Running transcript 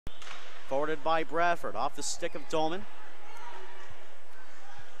Forwarded by Bradford, off the stick of Dolman.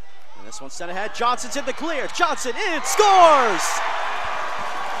 And this one's sent ahead. Johnson's in the clear. Johnson in, scores!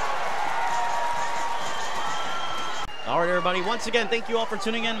 All right, everybody, once again, thank you all for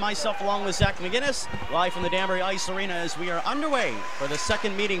tuning in. Myself along with Zak McGinniss, live from the Danbury Ice Arena as we are underway for the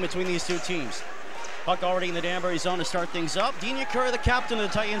second meeting between these two teams. Puck already in the Danbury zone to start things up. Dina Curry, the captain of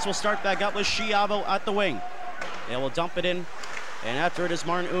the Titans, will start back up with Schiavo at the wing. They will dump it in, and after it is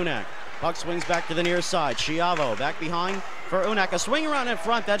Martin Unak. Puck swings back to the near side. Schiavo back behind for Unak. A swing around in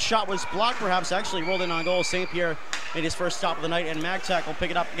front. That shot was blocked, perhaps actually rolled in on goal. St. Pierre made his first stop of the night, and Magtac will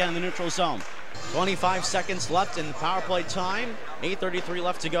pick it up again in the neutral zone. 25 seconds left in power play time. 8:33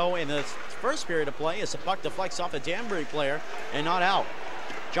 left to go in the first period of play as the puck deflects off a Danbury player and not out.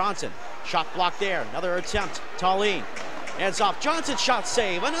 Johnson, shot blocked there. Another attempt. Tallene hands off. Johnson shot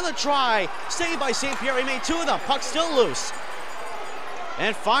save. Another try. Saved by St. Pierre. He made two of them. Puck still loose.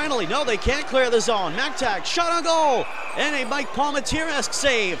 And finally, no, they can't clear the zone. Magtac, shot on goal. And a Mike Palmatier-esque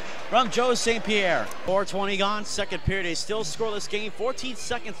save from Joe St. Pierre. 4:20 gone, second period, a still scoreless game. 14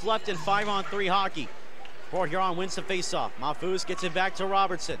 seconds left in 5-on-3 hockey. Port Huron wins the faceoff. Mahfouz gets it back to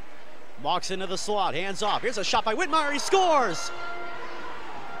Robertson. Walks into the slot, hands off. Here's a shot by Whitmire, he scores!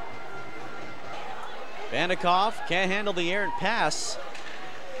 Vandekov can't handle the errant pass.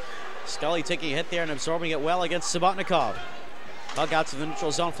 Scully taking a hit there and absorbing it well against Subotnikov. Puck out to the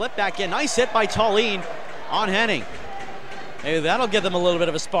neutral zone, flip back in. Nice hit by Tallene on Henning. Maybe that'll give them a little bit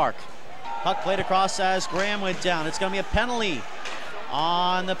of a spark. Puck played across as Graham went down. It's going to be a penalty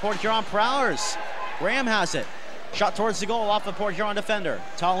on the Port Huron Prowlers. Graham has it. Shot towards the goal off the Port Huron defender.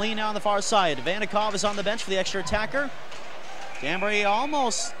 Tallene now on the far side. Vandekov is on the bench for the extra attacker. Danbury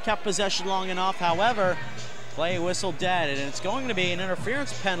almost kept possession long enough. However, play whistled dead, and it's going to be an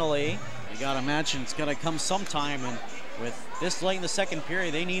interference penalty. You got to imagine it's going to come sometime, and with this late in the second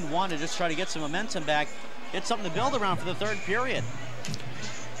period, they need one to just try to get some momentum back, get something to build around for the third period.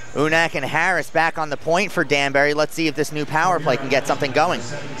 Unak and Harris back on the point for Danbury. Let's see if this new power play can get something going.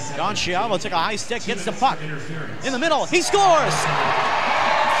 John Schiavo took a high stick, hits the puck. In the middle, he scores!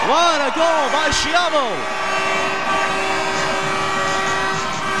 What a goal by Schiavo!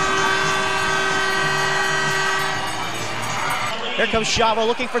 Here comes Schiavo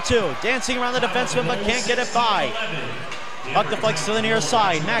looking for two. Dancing around the defenseman, but can't get it by. Puck deflects to the near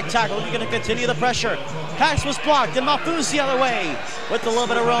side. Magtac looking to continue the pressure. Pass was blocked, and Mahfouz the other way with a little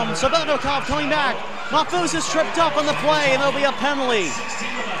bit of room. Subotnikov coming back. Mahfouz is tripped up on the play, and there'll be a penalty.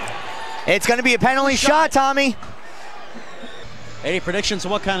 It's going to be a penalty shot, Tommy. Any predictions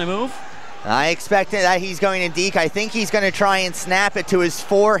of what kind of move? I expect that he's going to deke. I think he's going to try and snap it to his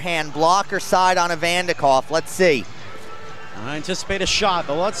forehand blocker side on a Vandekov. Let's see. I anticipate a shot,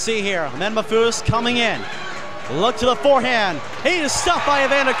 but let's see here. Ahmed Mahfouz coming in. Look to the forehand. He is stopped by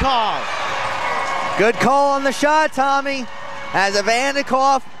Vandekov. Good call on the shot, Tommy. As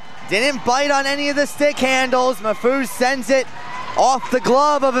Vandekov didn't bite on any of the stick handles, Mahfouz sends it off the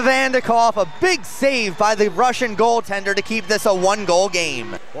glove of Vandekov. A big save by the Russian goaltender to keep this a one-goal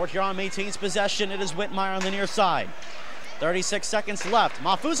game. Port Huron maintains possession. It is Whitmire on the near side. 36 seconds left.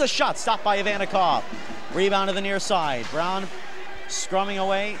 Mahfouz a shot stopped by Vandekov. Rebound to the near side. Brown scrumming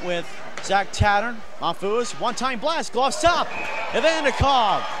away with Zach Tattern. Mahfouz, one-time blast, glove stop.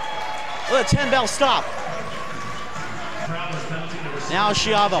 Vandekov with a 10-bell stop. Now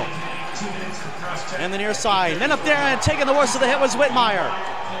Schiavo. And the near side. Then up there and taking the worst of the hit was Whitmire.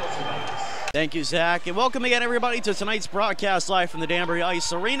 Thank you, Zach. And welcome again, everybody, to tonight's broadcast live from the Danbury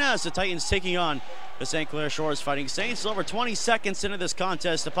Ice Arena as the Titans taking on the St. Clair Shores Fighting Saints. Over 20 seconds into this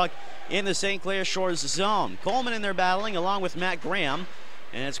contest, the puck in the St. Clair Shores zone. Coleman in there battling along with Matt Graham.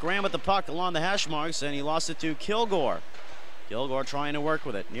 And it's Graham with the puck along the hash marks, and he lost it to Kilgore. Kilgore trying to work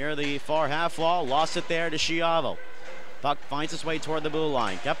with it. Near the far half wall, lost it there to Schiavo. Puck finds its way toward the blue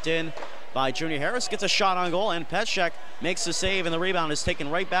line. Kept in by Junior Harris, gets a shot on goal, and Petschek makes the save, and the rebound is taken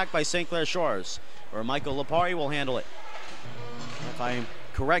right back by St. Clair Shores, where Michael Lipari will handle it. If I'm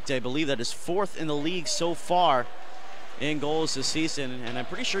correct, I believe that is fourth in the league so far in goals this season, and I'm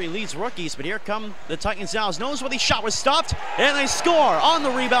pretty sure he leads rookies, but here come the Titans now. Noseworthy shot was stopped, and they score on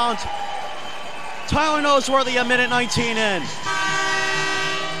the rebound. Tyler Noseworthy, a minute 19 in.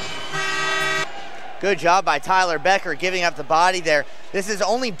 Good job by Tyler Becker giving up the body there. This is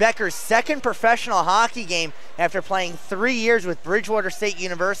only Becker's second professional hockey game after playing 3 years with Bridgewater State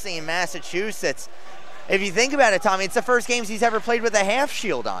University in Massachusetts. If you think about it, Tommy, it's the first games he's ever played with a half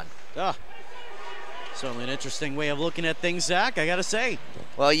shield on. Certainly an interesting way of looking at things, Zach, I gotta say.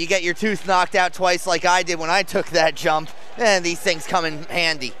 Well, you get your tooth knocked out twice like I did when I took that jump, and these things come in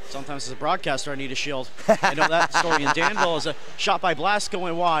handy. Sometimes as a broadcaster, I need a shield. I know that story in Danville is a shot by Blasco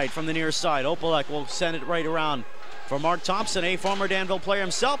went wide from the near side. Opelek will send it right around for Mark Thompson, a former Danville player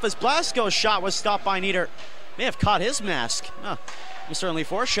himself, as Blasco's shot was stopped by Nieder. May have caught his mask. Huh. I'm certainly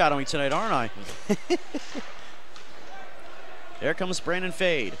foreshadowing tonight, aren't I? There comes Brandon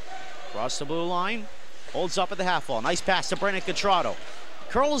Fade. Across the blue line. Holds up at the half wall. Nice pass to Brandon Contrado.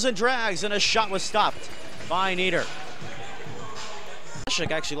 Curls and drags, and a shot was stopped by Nieder.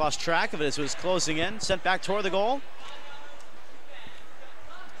 Peshek actually lost track of it as it was closing in. Sent back toward the goal.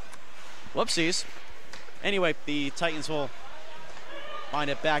 Whoopsies. Anyway, the Titans will find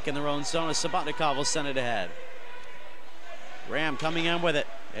it back in their own zone as Sabatnikov will send it ahead. Graham coming in with it.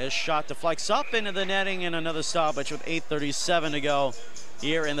 His shot deflects up into the netting, and another stoppage with 8:37 to go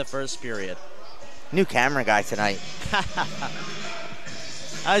here in the first period. New camera guy tonight.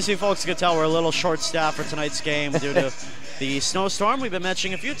 As you folks can tell, we're a little short-staffed for tonight's game due to the snowstorm we've been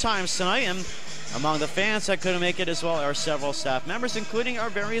mentioning a few times tonight, and among the fans that couldn't make it as well are several staff members, including our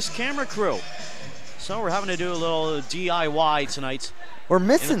various camera crew. So we're having to do a little DIY tonight. We're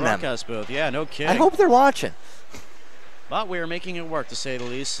missing in the broadcast them. Booth. Yeah, no kidding. I hope they're watching. But we are making it work, to say the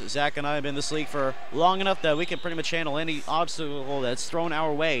least. Zach and I have been in this league for long enough that we can pretty much handle any obstacle that's thrown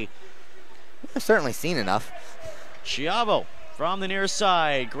our way. I've certainly seen enough. Schiavo from the near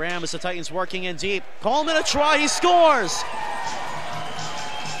side. Graham as the Titans working in deep. Coleman a try, he scores!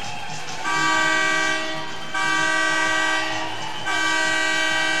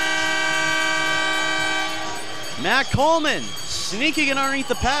 Matt Coleman sneaking in underneath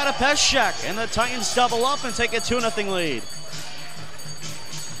the pad of Peshek, and the Titans double up and take a 2-0 lead.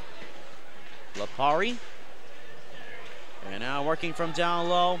 Lapari. And now working from down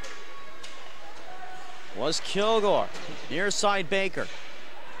low was Kilgore. Near side Baker.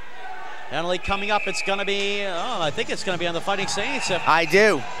 Penalty coming up. It's going to be, I think it's going to be on the Fighting Saints. I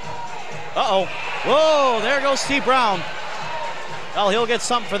do. Uh-oh. Whoa, there goes Steve Brown. Well, he'll get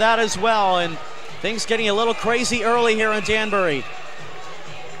something for that as well. And things getting a little crazy early here in Danbury.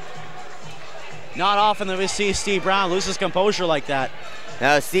 Not often that we see Steve Brown lose his composure like that.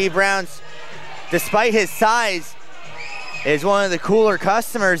 Now, Steve Brown's, despite his size, is one of the cooler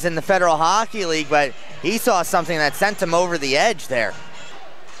customers in the Federal Hockey League, but he saw something that sent him over the edge there.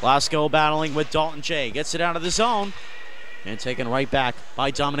 Glasgow battling with Dalton Jay. Gets it out of the zone and taken right back by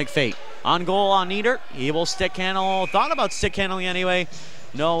Dominic Fate. On goal on Nieder. He will stick handle. Thought about stick handling anyway.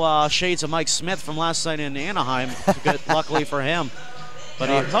 No shades of Mike Smith from last night in Anaheim. Good, luckily for him. But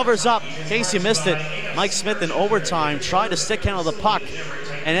he covers up in case you missed it. Mike Smith in overtime tried to stick handle the puck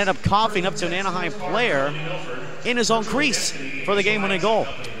and ended up coughing up to an Anaheim player in his own crease for the game-winning goal.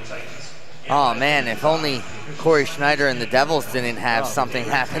 Oh man, if only Corey Schneider and the Devils didn't have something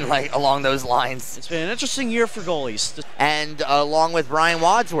happen like along those lines. It's been an interesting year for goalies. And along with Brian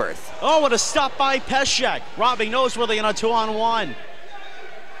Wadsworth. Oh, what a stop by Peshek. Robbing Noseworthy on a 2-on-1.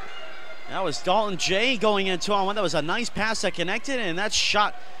 That was Dalton Jay going in 2-on-1. That was a nice pass that connected, and that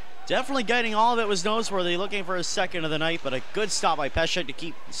shot definitely getting all of it was Noseworthy, looking for his second of the night, but a good stop by Peshek to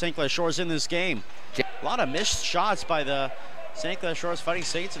keep St. Clair Shores in this game. A lot of missed shots by the St. Clair Shores Fighting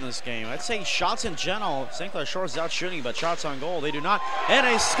Saints in this game. I'd say shots in general, St. Clair Shores is out shooting, but shots on goal, they do not. And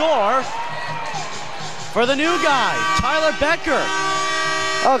a score for the new guy, Tyler Becker.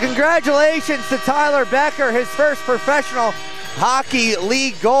 Oh, congratulations to Tyler Becker, his first professional hockey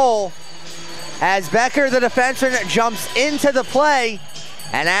league goal. As Becker, the defenseman, jumps into the play,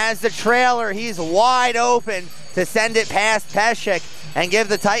 and as the trailer, he's wide open to send it past Peshek and give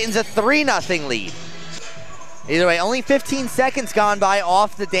the Titans a 3-0 lead. Either way, only 15 seconds gone by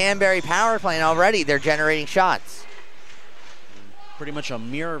off the Danbury power play, and already they're generating shots. Pretty much a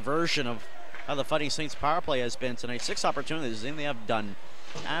mirror version of how the Fighting Saints power play has been tonight. 6 opportunities, and they have done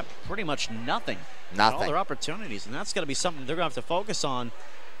pretty much nothing. All their opportunities, and that's going to be something they're going to have to focus on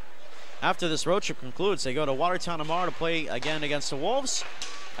after this road trip concludes. They go to Watertown tomorrow to play again against the Wolves.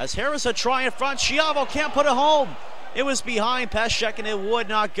 As Harris a try in front, Schiavo can't put it home. It was behind Peshek and it would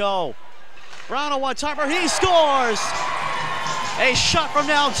not go. Brown on one-timer, he scores! A shot from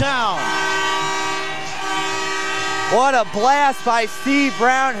downtown. What a blast by Steve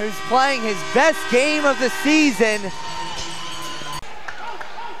Brown, who's playing his best game of the season.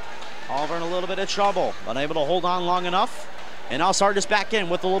 Oliver in a little bit of trouble, unable to hold on long enough. And now Sargis back in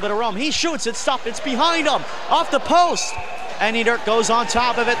with a little bit of room. He shoots, it's stopped, it's behind him, off the post. And Nieder goes on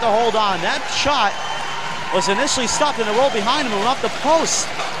top of it to hold on. That shot was initially stopped and it rolled behind him and went off the post.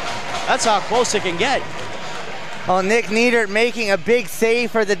 That's how close it can get. Well, Nick Nieder making a big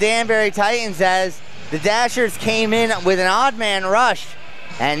save for the Danbury Titans as the Dashers came in with an odd man rush,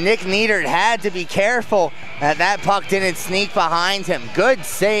 and Nick Niedert had to be careful that that puck didn't sneak behind him. Good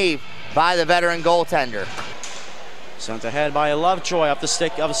save by the veteran goaltender. Sent ahead by Lovejoy off the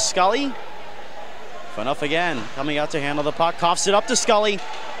stick of Scully. Phaneuf again, coming out to handle the puck, coughs it up to Scully.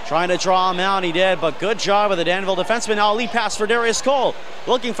 Trying to draw him out, he did, but good job with the Danville defenseman. Now a lead pass for Darius Cole,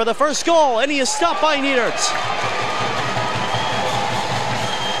 looking for the first goal, and he is stopped by Niedert.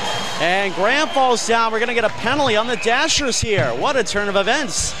 And Graham falls down. We're going to get a penalty on the Dashers here. What a turn of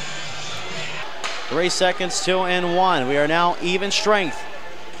events. 3 seconds, 2 and 1. We are now even strength.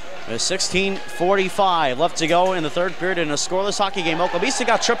 There's 16:45 left to go in the third period in a scoreless hockey game. Oklahoma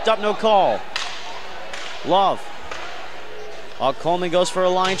got tripped up, no call. Love. Coleman goes for a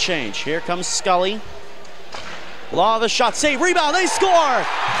line change. Here comes Scully. Love, a shot, save, rebound, they score!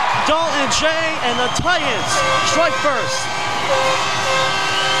 Dalton Jay and the Titans strike first.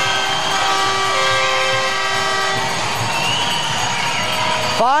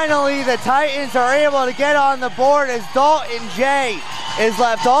 Finally, the Titans are able to get on the board as Dalton Jay is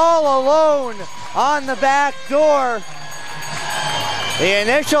left all alone on the back door. The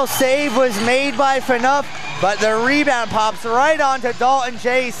initial save was made by Phaneuf, but the rebound pops right onto Dalton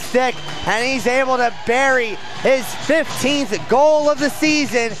Jay's stick, and he's able to bury his 15th goal of the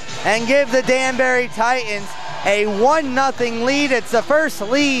season and give the Danbury Titans a 1-0 lead. It's the first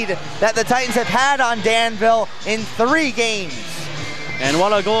lead that the Titans have had on Danville in 3 games. And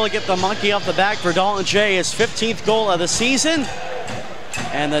what a goal to get the monkey off the back for Dalton Jay, his 15th goal of the season.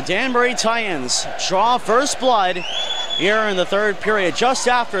 And the Danbury Titans draw first blood here in the third period, just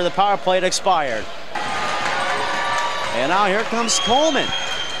after the power play expired. And now here comes Coleman.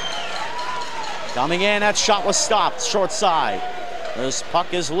 Coming in, that shot was stopped, short side. This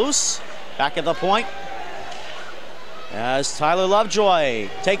puck is loose, back at the point. As Tyler Lovejoy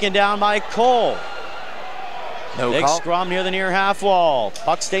taken down by Cole. Big scrum near the near half wall.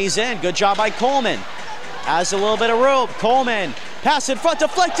 Puck stays in, good job by Coleman. Has a little bit of room, Coleman. Pass in front,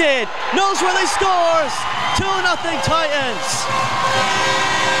 deflected. Knows where they scores. 2-0 Titans.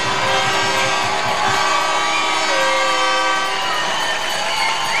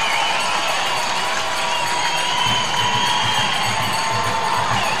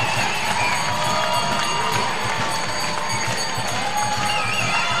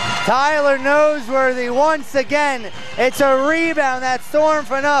 Tyler Noseworthy once again. It's a rebound that Storm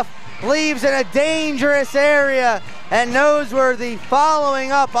Phaneuf leaves in a dangerous area, and Noseworthy,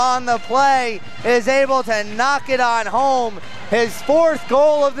 following up on the play, is able to knock it on home. His 4th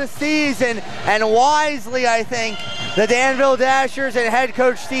goal of the season, and wisely, I think, the Danville Dashers and head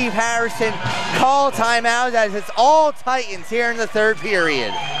coach Steve Harrison call timeout as it's all Titans here in the third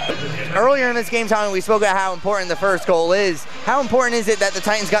period. Earlier in this game, Tommy, we spoke about how important the first goal is. How important is it that the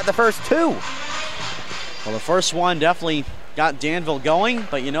Titans got the first 2? Well, the first one definitely got Danville going,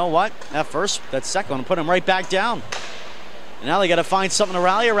 but you know what? That second one put him right back down. And now they got to find something to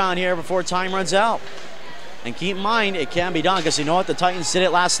rally around here before time runs out. And keep in mind, it can be done, because you know what? The Titans did it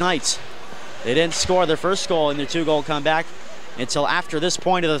last night. They didn't score their first goal in their 2-goal comeback until after this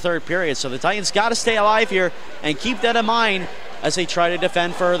point of the third period. So the Titans got to stay alive here and keep that in mind as they try to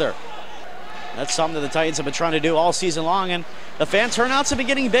defend further. That's something that the Titans have been trying to do all season long, and the fan turnouts have been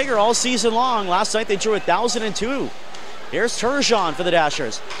getting bigger all season long. Last night they drew 1,002. Here's Turgeon for the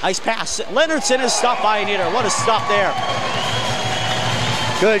Dashers. Nice pass. Leonardson is stopped by Niedert. What a stop there.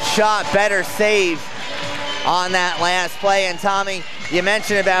 Good shot, better save on that last play. And Tommy, you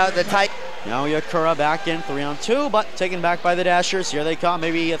mentioned about the Titans. Now Yakura back in 3-on-2, but taken back by the Dashers. Here they come,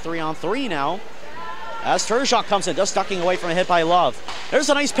 maybe a 3-on-3 now. As Turgeon comes in, just ducking away from a hit by Love. There's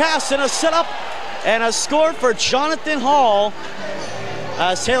a nice pass and a setup and a score for Jonathan Hall.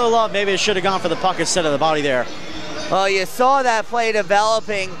 As Taylor Love maybe should have gone for the puck instead of the body there. Well, you saw that play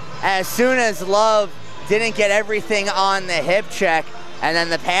developing as soon as Love didn't get everything on the hip check, and then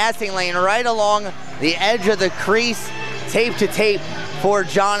the passing lane right along the edge of the crease, tape to tape for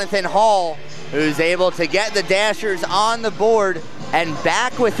Jonathan Hall, who's able to get the Dashers on the board and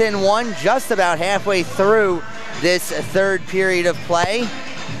back within 1 just about halfway through this third period of play.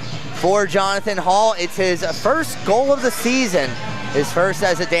 For Jonathan Hall, it's his first goal of the season, his first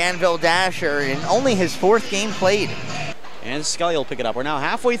as a Danville Dasher, and only his 4th game played. And Scully will pick it up. We're now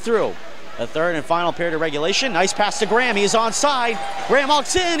halfway through the third and final period of regulation. Nice pass to Graham. He is onside. Graham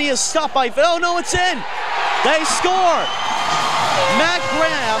walks in. He is stopped by... Oh, no, it's in. They score. Matt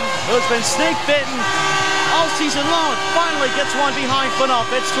Graham, who's been snake bitten all season long, finally gets one behind Phaneuf.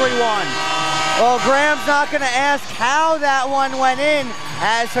 It's 3-1. Well, Graham's not going to ask how that one went in,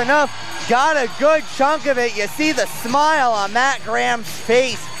 as Phaneuf got a good chunk of it. You see the smile on Matt Graham's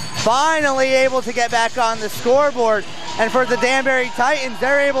face. Finally able to get back on the scoreboard. And for the Danbury Titans,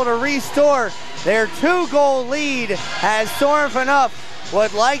 they're able to restore their 2-goal lead as Soren Phaneuf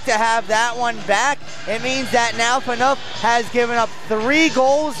would like to have that one back. It means that now Phaneuf has given up 3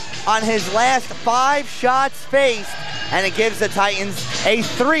 goals on his last 5 shots faced, and it gives the Titans a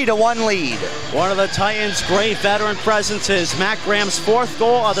 3-1 lead. One of the Titans' great veteran presences, Matt Graham's 4th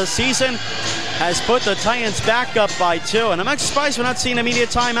goal of the season, has put the Titans back up by 2, and I'm not surprised we're not seeing immediate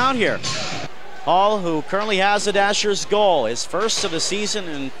timeout here. Hall, who currently has the Dashers' goal, his first of the season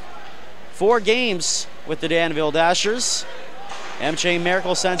in 4 games with the Danville Dashers. MJ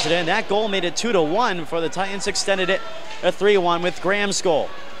Miracle sends it in. That goal made it 2-1 before the Titans extended it a 3-1 with Graham's goal.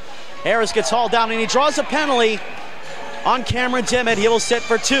 Harris gets hauled down and he draws a penalty on Cameron Dimmitt. He will sit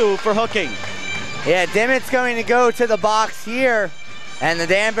for 2 for hooking. Yeah, Dimmitt's going to go to the box here. And the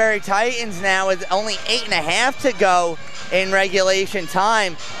Danbury Titans now, with only 8.5 to go in regulation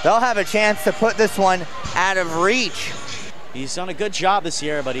time, they'll have a chance to put this one out of reach. He's done a good job this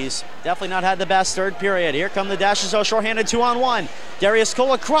year, but he's definitely not had the best third period. Here come the Dashers, short-handed 2-on-1. Darius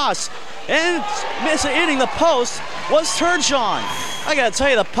Cole across, and hitting the post was Turgeon. I gotta tell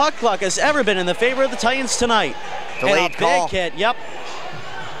you, the puck luck has ever been in the favor of the Titans tonight. Delayed call. Big hit, yep.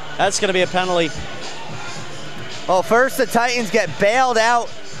 That's gonna be a penalty. Well, first the Titans get bailed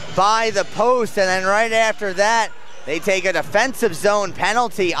out by the post, and then right after that, they take a defensive zone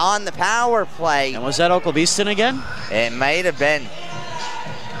penalty on the power play. And was that Oaklebeaston again? It might have been.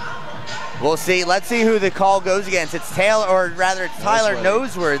 We'll see. Let's see who the call goes against. It's Taylor, or rather it's Tyler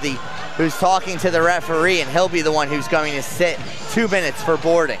Noseworthy who's talking to the referee, and he'll be the one who's going to sit 2 minutes for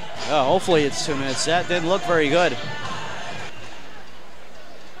boarding. Oh, hopefully it's 2 minutes. That didn't look very good.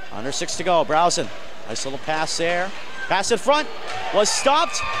 Under 6 to go. Browson. Nice little pass there. Pass in front. Was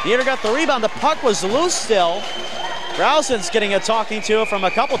stopped. Neater got the rebound. The puck was loose still. Browson's getting a talking to from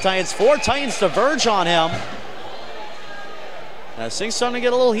a couple Titans. 4 Titans to verge on him. As things starting to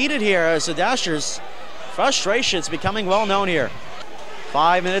get a little heated here as the Dashers' frustration is becoming well known here.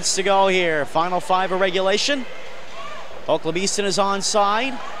 5 minutes to go here. Final 5 of regulation. Oaklebeaston is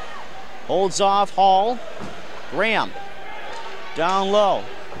onside. Holds off Hall. Graham down low.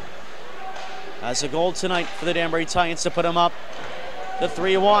 Has a goal tonight for the Danbury Titans to put him up to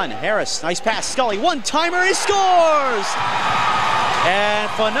 3-1. Harris, nice pass. Scully, one-timer, he scores! And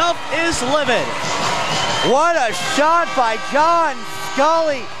Phaneuf is livid. What a shot by John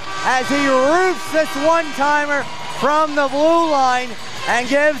Scully as he roofs this one-timer from the blue line and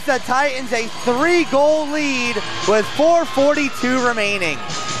gives the Titans a 3-goal lead with 4:42 remaining.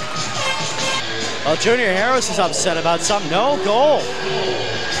 Well, Junior Harris is upset about something. No goal.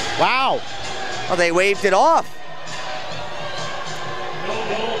 Wow. Well, they waved it off.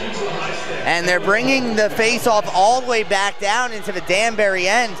 And they're bringing the face-off all the way back down into the Danbury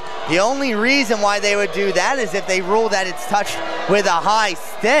end. The only reason why they would do that is if they rule that it's touched with a high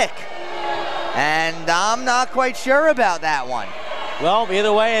stick. And I'm not quite sure about that one. Well,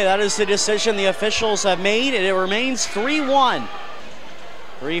 either way, that is the decision the officials have made, and it remains 3-1.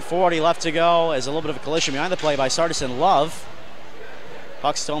 3:40 left to go as a little bit of a collision behind the play by Sardis and Love.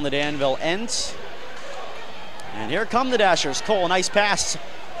 Puck still in the Danville end. And here come the Dashers. Cole, nice pass.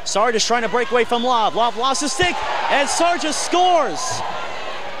 Sargis trying to break away from Love. Love lost his stick, and Sargis scores.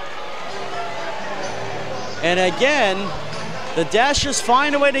 And again, the Dashers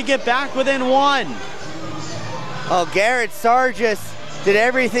find a way to get back within 1. Oh, Garrett Sargis did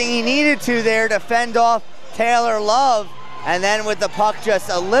everything he needed to there to fend off Taylor Love. And then with the puck just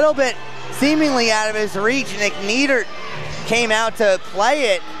a little bit seemingly out of his reach, Nick Neidert came out to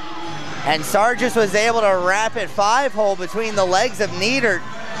play it. And Sargis was able to wrap it 5-hole between the legs of Neidert.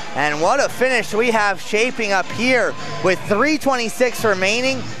 And what a finish we have shaping up here with 3:26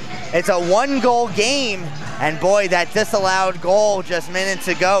 remaining. It's a 1-goal game. And boy, that disallowed goal just minutes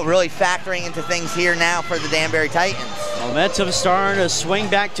ago really factoring into things here now for the Danbury Titans. Momentum starting to swing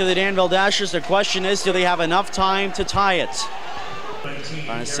back to the Danville Dashers. The question is, do they have enough time to tie it?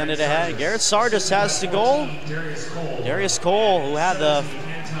 Trying to send it ahead. Garrett Sardis has the goal. Darius Cole, who had the...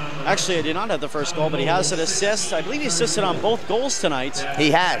 Actually, he did not have the first goal, but he has an assist. I believe he assisted on both goals tonight. He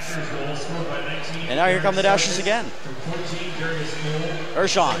has. And now here come the Dashers again.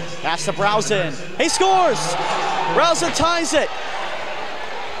 Ershon, pass to Browson. He scores! Browson ties it.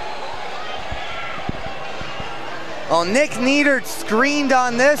 Well, Nick Neidert screened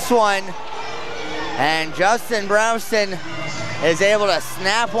on this one. And Justin Browson is able to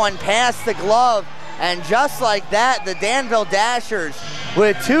snap one past the glove. And just like that, the Danville Dashers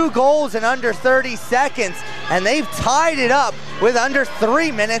with 2 goals in under 30 seconds, and they've tied it up with under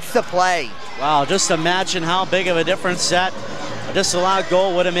 3 minutes to play. Wow, just imagine how big of a difference that disallowed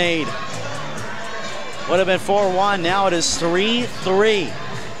goal would have made. Would have been 4-1, now it is 3-3.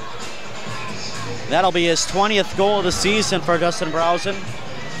 That'll be his 20th goal of the season for Dustin Browson.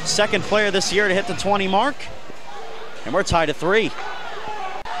 Second player this year to hit the 20 mark. And we're tied at 3.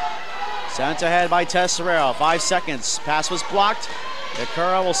 Sent ahead by Tesserero, 5 seconds. Pass was blocked.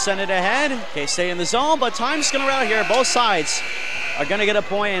 Nakura will send it ahead. Okay, stay in the zone, but time's gonna run out here. Both sides are gonna get a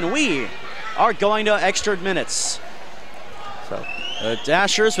point, and we are going to extra minutes. So the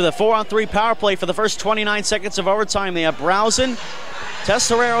Dashers with a 4-on-3 power play for the first 29 seconds of overtime. They have Browson,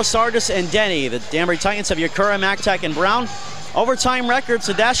 Tesserero, Sardis, and Denny. The Danbury Titans have Yakura, Mactac, and Brown. Overtime records,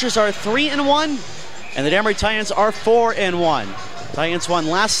 the Dashers are 3-1, and the Danbury Titans are 4-1. Titans won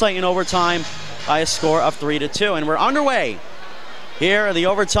last night in overtime by a score of 3-2, and we're underway here in the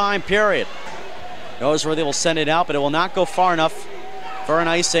overtime period. Noseworthy will send it out, but it will not go far enough for an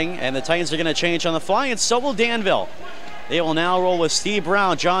icing, and the Titans are going to change on the fly, and so will Danville. They will now roll with Steve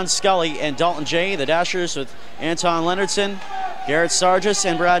Brown, John Scully, and Dalton Jay. The Dashers with Anton Leonardson, Garrett Sargis,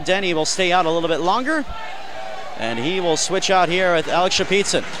 and Brad Denny will stay out a little bit longer, and he will switch out here with Alex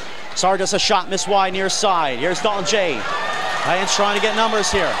Shapitsin. Sargis a shot missed wide near side. Here's Dalton Jay. Titans trying to get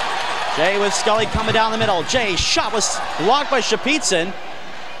numbers here. Jay with Scully coming down the middle. Jay shot was blocked by Shapitsin.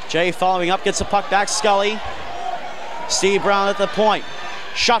 Jay following up, gets the puck back. Scully. Steve Brown at the point.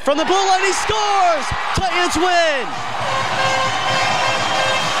 Shot from the blue line, he scores! Titans win!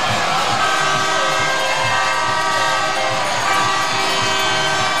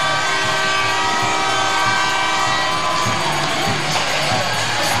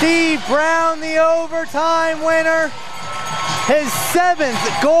 Steve Brown, the overtime winner. His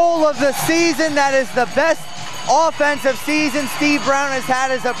 7th goal of the season. That is the best offensive season Steve Brown has had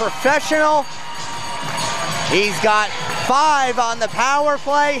as a professional. He's got 5 on the power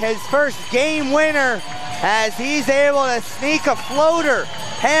play. His first game winner as he's able to sneak a floater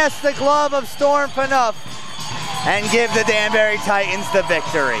past the glove of Storm Phaneuf and give the Danbury Titans the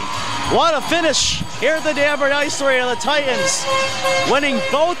victory. What a finish here at the Danbury Ice Arena. The Titans winning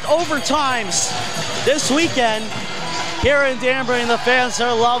both overtimes this weekend here in Danbury, and the fans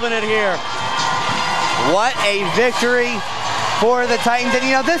are loving it here. What a victory for the Titans. And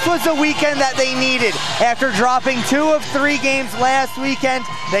you know, this was the weekend that they needed. After dropping 2 of 3 games last weekend,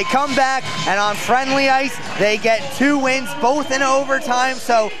 they come back, and on friendly ice, they get 2 wins, both in overtime.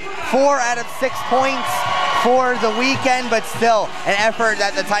 So 4 out of 6 points for the weekend, but still an effort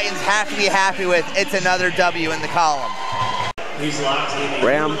that the Titans have to be happy with. It's another W in the column.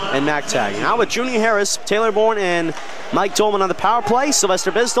 Graham and Mactag. Now with Junior Harris, Taylor Bourne, and Mike Dolman on the power play.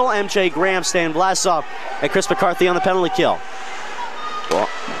 Sylvester Bisdall, MJ Graham, Stan Vlasov, and Chris McCarthy on the penalty kill.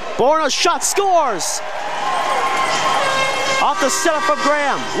 Bourne, a shot, scores! Off the setup from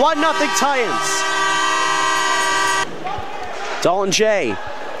Graham. 1-0 Titans. Dalton Jay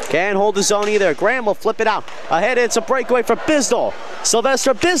can't hold his own either. Graham will flip it out. Ahead, it's a breakaway for Bisdall.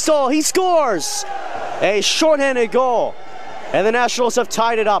 Sylvester Bisdall, he scores! A shorthanded goal. And the Nationals have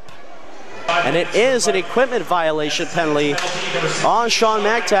tied it up. And it is an equipment violation penalty on Sean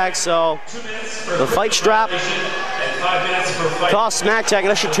Mactac, so the fight strap costs Mactac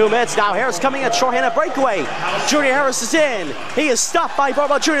an extra 2 minutes. Now Harris coming at shorthanded breakaway. Junior Harris is in. He is stopped by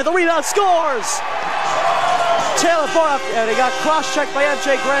Barbour Jr. The rebound, scores! Taylor Bourne, and he got cross-checked by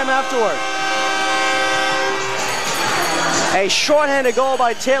MJ Graham afterward. A shorthanded goal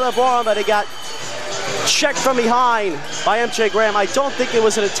by Taylor Bourne, but he got checked from behind by MJ Graham. I don't think it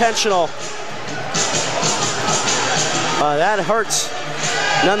was an intentional. That hurts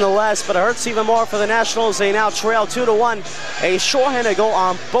nonetheless, but it hurts even more for the Nationals. They now trail 2-1. A shorthanded goal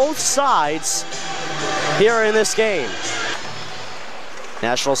on both sides here in this game.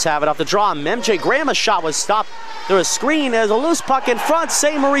 Nationals have it off the draw. MJ Graham's shot was stopped through a screen. There's a loose puck in front.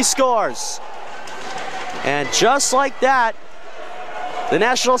 St. Marie scores. And just like that, the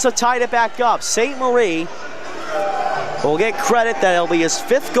Nationals have tied it back up. St. Marie will get credit that it'll be his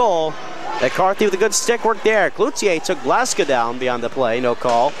 5th goal. McCarthy with a good stick work there. Cloutier took Blaska down beyond the play, no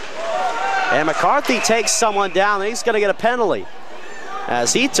call. And McCarthy takes someone down, and he's going to get a penalty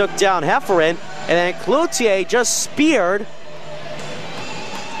as he took down Hefferon, and then Cloutier just speared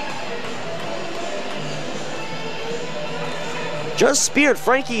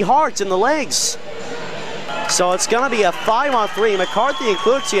Frankie Hart in the legs. So it's going to be a 5-on-3. McCarthy and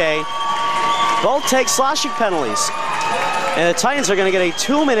Cloutier both take slashing penalties. And the Titans are going to get a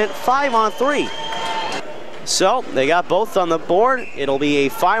 2-minute 5-on-3. So they got both on the board. It'll be a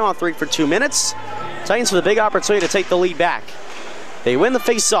 5-on-3 for 2 minutes. Titans with a big opportunity to take the lead back. They win the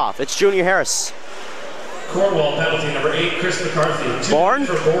face-off. It's Junior Harris. Cornwall penalty, number 8, Chris McCarthy. Bourne.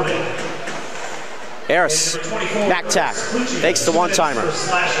 For boarding. Harris, back tack, takes the one-timer.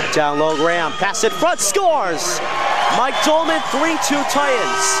 Down low, Graham, pass it front, scores! Mike Dolman, 3-2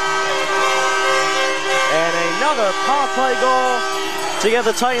 Titans. And another power play goal to get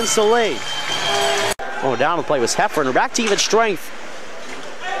the Titans to lead. Oh, down the play was Heffron, back to even strength.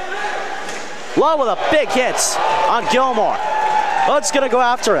 Low with a big hit on Gilmore. Hood's gonna go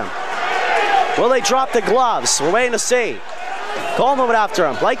after him. Will they drop the gloves? We're waiting to see. Coleman went after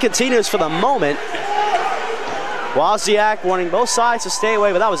him. Play continues for the moment. Wozniak warning both sides to stay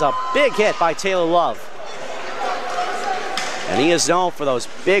away, but that was a big hit by Taylor Love. And he is known for those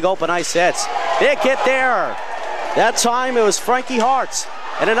big open ice hits. Big hit there. That time it was Frankie Hart.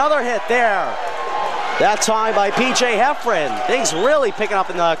 And another hit there. That time by P.J. Heffron. Things really picking up,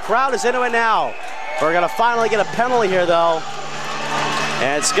 and the crowd is into it now. We're going to finally get a penalty here, though.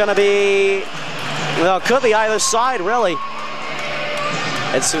 And it's going to be, well, it could be either side, really.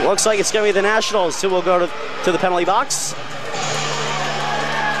 It looks like it's going to be the Nationals who will go to the penalty box.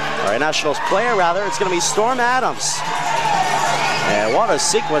 All right, Nationals player, rather. It's going to be Storm Adams. And what a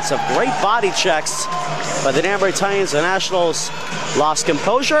sequence of great body checks by the Danbury Titans. The Nationals lost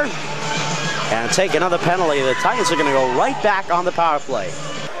composure and take another penalty. The Titans are going to go right back on the power play.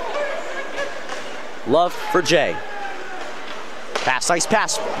 Love for Jay. Pass, nice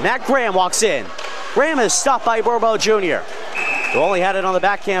pass. Matt Graham walks in. Graham is stopped by Bourbeau Jr., who only had it on the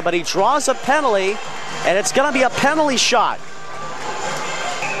backhand, but he draws a penalty, and it's going to be a penalty shot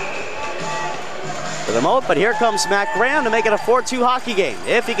for the moment. But here comes Matt Graham to make it a 4-2 hockey game,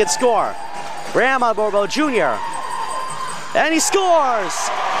 if he can score. Graham on Bourbeau Jr., and he scores!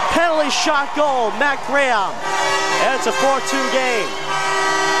 Penalty shot goal, Matt Graham, and it's a 4-2 game.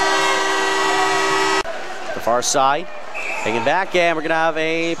 The far side, taking back, and we're going to have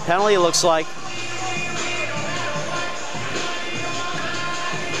a penalty, it looks like.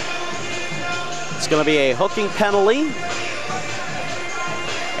 It's going to be a hooking penalty.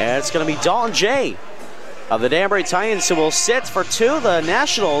 And it's going to be Dalton Jay of the Danbury Titans who will sit for 2. The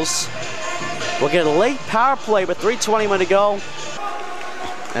Nationals will get a late power play with 3:21 to go.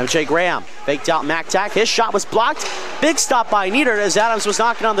 MJ Graham faked out MacTac. His shot was blocked. Big stop by Nieder as Adams was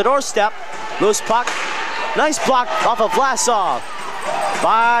knocking on the doorstep. Loose puck. Nice block off of Vlasov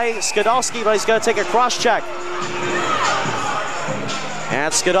by Skidolski, but he's going to take a cross check.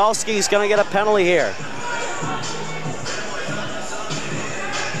 And Skidolski's going to get a penalty here.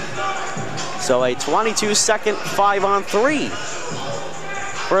 So a 22-second 5-on-3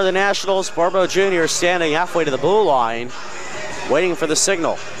 for the Nationals. Bourbeau Jr. standing halfway to the blue line, waiting for the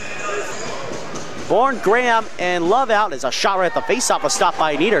signal. Bourne, Graham, and Love out as a shot right at the faceoff was stopped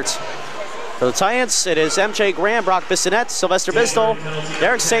by Niedert. For the Titans, it is MJ Graham, Brock Bissonette, Sylvester Bistel,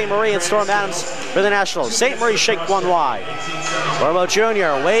 Derek St. Marie, and Storm Adams for the Nationals. St. Marie shake one wide. Bourbeau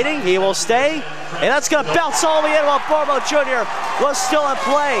Jr. waiting, he will stay, and that's going to bounce all the way in while Bourbeau Jr. was still in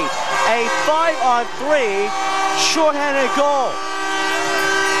play. A 5-on-3 shorthanded goal.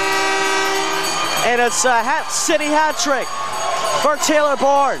 And it's a city hat trick for Taylor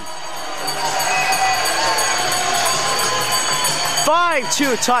Bourne.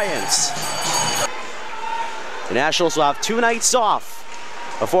 5-2 Titans. The Nationals will have 2 nights off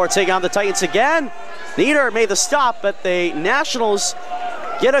before taking on the Titans again. Nieder made the stop, but the Nationals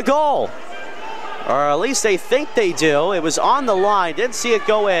get a goal. Or at least they think they do. It was on the line, didn't see it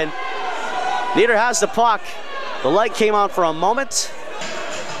go in. Nieder has the puck. The light came on for a moment.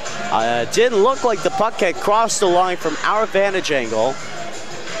 It didn't look like the puck had crossed the line from our vantage angle.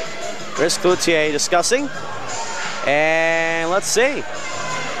 Chris Cloutier discussing. And let's see.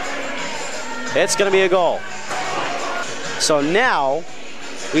 It's going to be a goal. So now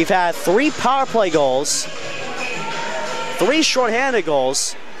we've had 3 power play goals, 3 shorthanded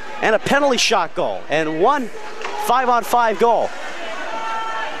goals, and a penalty shot goal, and 1 5-on-5 goal.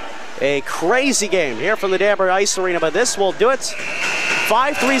 A crazy game here from the Danbury Ice Arena, but this will do it.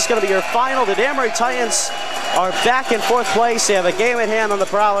 5-3 is going to be your final. The Danbury Titans are back in 4th place. They have a game at hand on the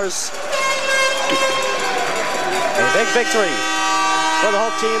Prowlers. A big victory for the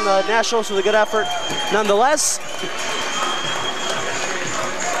whole team. The Nationals with a good effort nonetheless.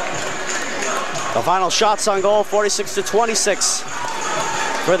 The final shots on goal, 46-26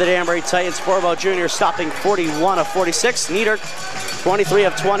 for the Danbury Titans. Bourbeau Jr. stopping 41 of 46. Nieder, 23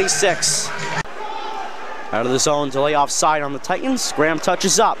 of 26. Out of the zone, delay offside on the Titans. Graham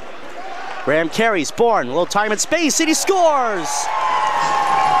touches up. Graham carries. Bourne, a little time and space, and he scores!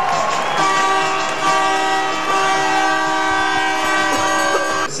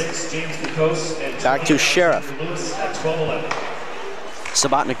 Back to Sheriff.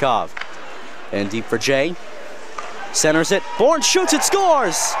 Sabatnikov. And deep for Jay. Centers it. Bourne shoots it,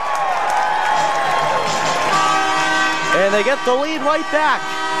 scores! And they get the lead right back.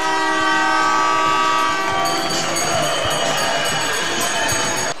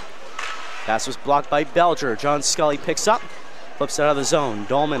 Pass was blocked by Belger. John Scully picks up, flips it out of the zone.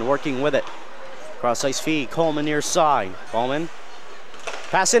 Dolman working with it. Cross ice feed, Coleman near side. Coleman,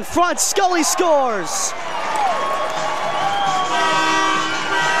 pass in front, Scully scores!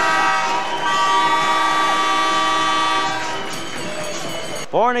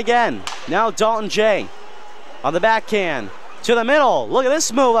 Bourne again, now Dalton Jay. On the backhand, to the middle. Look at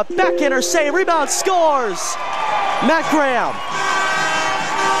this move, a backhander save, rebound, scores! Matt Graham.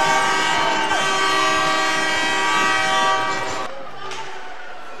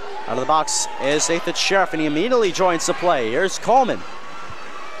 Out of the box is Nathan Sheriff, and he immediately joins the play. Here's Coleman.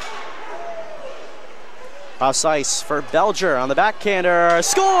 Cross ice for Belger on the backhander,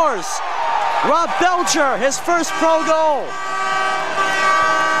 scores! Rob Belger, his first pro goal.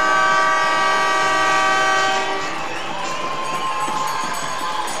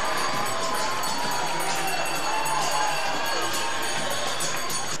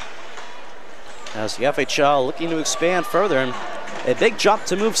 As the FHL looking to expand further, and a big jump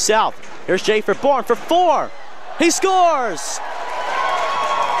to move south. Here's Jay for Bourne for 4. He scores!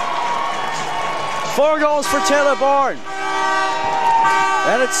 4 goals for Taylor Bourne.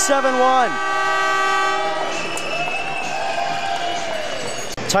 And it's 7-1.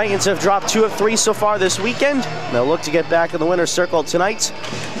 Titans have dropped 2 of 3 so far this weekend. They'll look to get back in the winner's circle tonight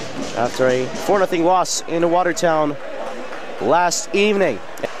after a 4-0 loss into Watertown last evening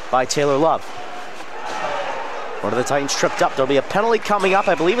by Taylor Love. One of the Titans tripped up. There'll be a penalty coming up.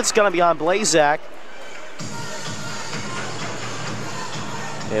 I believe it's going to be on Blazak.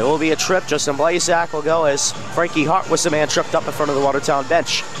 It will be a trip. Justin Blazak will go as Frankie Hart was the man tripped up in front of the Watertown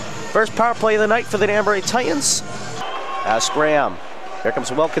bench. First power play of the night for the Danbury Titans. As Graham. Here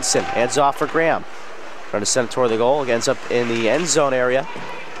comes Wilkinson. Hands off for Graham. Trying to send it toward the goal. Ends up in the end zone area.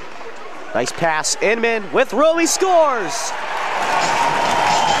 Nice pass. Inman with room. He scores!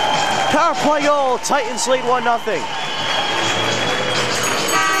 Power play goal. Titans lead 1-0.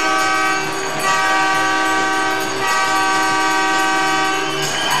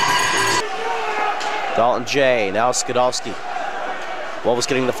 Dalton Jay, now Skidowski. Wolves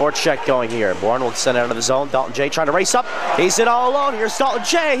getting the forecheck going here. Bourne will send it out of the zone. Dalton Jay trying to race up. He's in all alone. Here's Dalton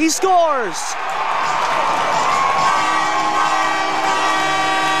Jay. He scores!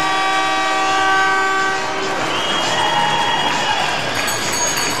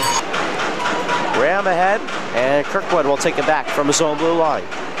 Graham ahead, and Kirkwood will take it back from his own blue line.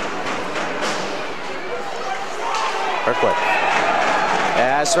 Kirkwood.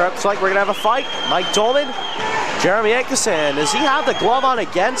 As it looks like we're going to have a fight. Mike Dolman, Jeremy Akeson. Does he have the glove on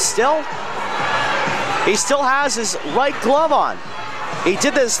again still? He still has his right glove on. He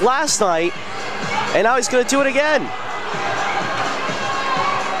did this last night, and now he's going to do it again.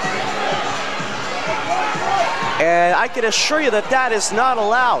 And I can assure you that that is not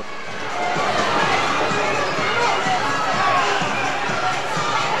allowed.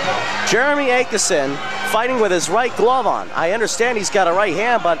 Jeremy Akeson fighting with his right glove on. I understand he's got a right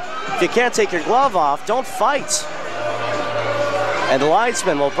hand, but if you can't take your glove off, don't fight. And the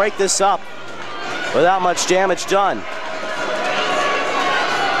linesman will break this up without much damage done.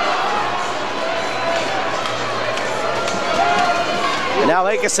 And now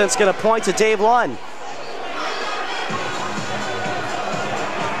Akeson's going to point to Dave Lunn.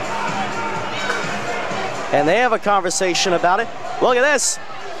 And they have a conversation about it. Look at this.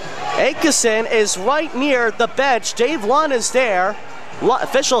 Akeson is right near the bench. Dave Lunn is there.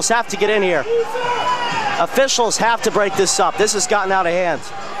 Officials have to get in here. Officials have to break this up. This has gotten out of hand.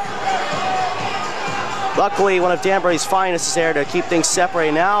 Luckily, one of Danbury's finest is there to keep things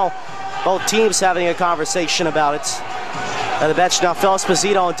separated. Now, both teams having a conversation about it. At the bench now, Phil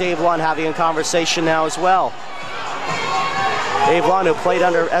Esposito and Dave Lunn having a conversation now as well. Dave Lunn, who played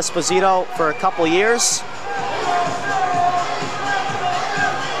under Esposito for a couple years.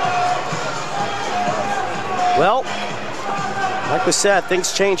 Well, like we said,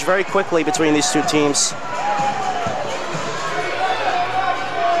 things change very quickly between these two teams.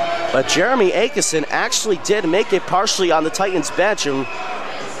 But Jeremy Akeson actually did make it partially on the Titans bench, and we'll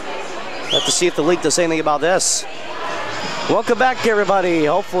have to see if the league does anything about this. Welcome back, everybody.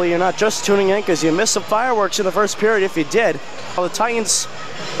 Hopefully you're not just tuning in because you missed some fireworks in the first period. If you did, well, the Titans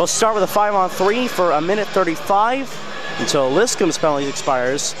will start with a 5-on-3 for 1:35 until Liscombe's penalty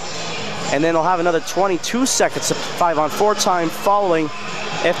expires. And then they'll have another 22 seconds of 5-on-4 time following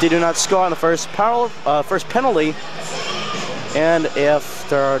if they do not score on the first penalty. and if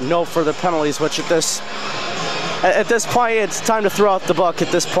there are no further penalties, which at this point, it's time to throw out the book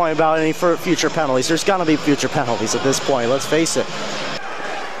at this point about any future penalties. There's gonna be future penalties at this point, let's face it.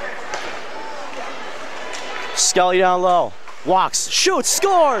 Skelly down low, walks, shoots,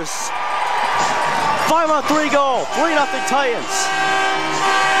 scores! 5-on-3 goal, 3-0 Titans.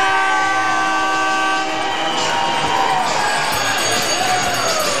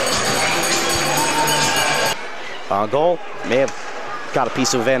 On goal, may have got a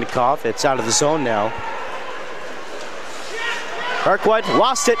piece of Vandekov. It's out of the zone now. Kirkwood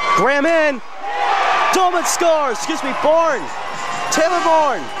lost it. Graham in. Dolman scores. Excuse me, Bourne. Taylor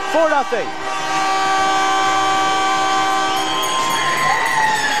Bourne. 4-0.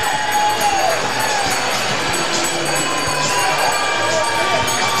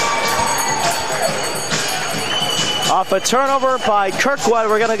 Off a turnover by Kirkwood,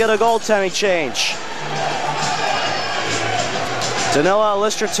 we're going to get a goaltending change. Danila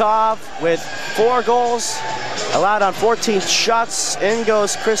Listratov with 4 goals, allowed on 14 shots. In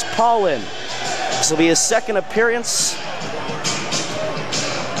goes Chris Paulin. This will be his second appearance.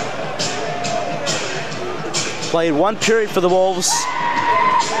 Played 1 period for the Wolves.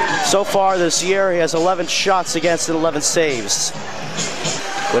 So far this year, he has 11 shots against and 11 saves.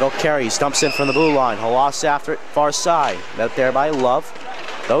 Whittle carries, dumps in from the blue line. Halas after it, far side. Met there by Love.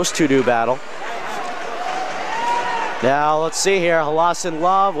 Those two do battle. Now, let's see here. Halas and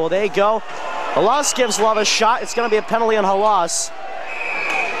Love. Will they go? Halas gives Love a shot. It's going to be a penalty on Halas.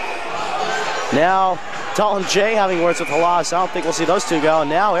 Now, Dalton J having words with Halas. I don't think we'll see those two go.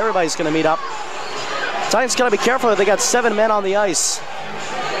 Now, everybody's going to meet up. Titans got to be careful. They got 7 men on the ice.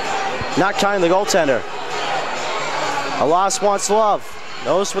 Not counting the goaltender. Halas wants Love.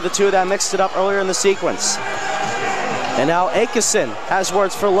 Those were the two that mixed it up earlier in the sequence. And now Akeson has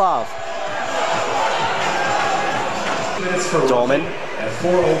words for Love. Dolman. At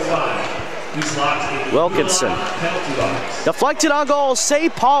 4:05. He's locked in Wilkinson. penalty box. Deflected on goal,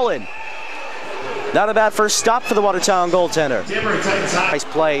 save Paulin. Not a bad first stop for the Watertown goaltender. Danbury Titans high. Nice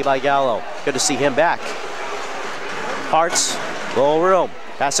play by Gallo. Good to see him back. Hartz, little room.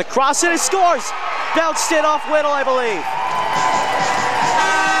 Pass across it, he scores! Bounced it off Whittle, I believe.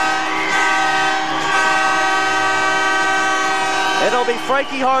 It'll be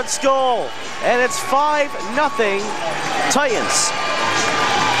Frankie Hart's goal. And it's 5-0 Titans.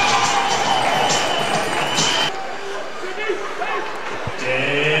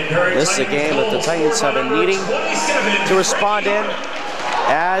 This is a game that the Titans have been needing to respond in,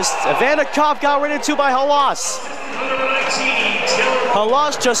 as Vandekov got rid into by Halas.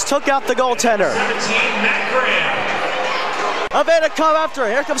 Halas just took out the goaltender. Vandekov after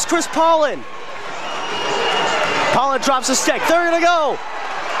it. Here comes Chris Paulin. Paulin drops a stick. They're going to go.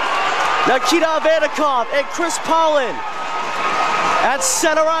 Nikita Vandekov and Chris Paulin at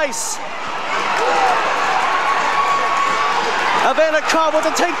center ice. Vandekov with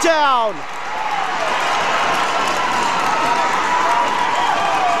a takedown.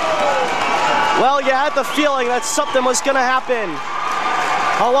 Well, you had the feeling that something was going to happen.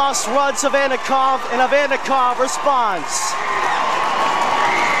 Halas runs to Vandekov, and Vandekov responds.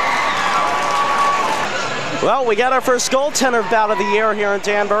 Well, we got our first goaltender bout of the year here in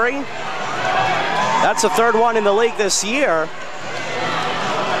Danbury. That's the 3rd one in the league this year.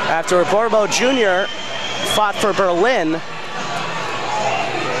 After Borbo Jr. fought for Berlin,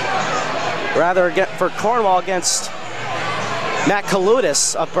 rather for Cornwall against Matt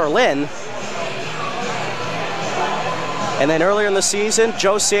Kaludis of Berlin. And then earlier in the season,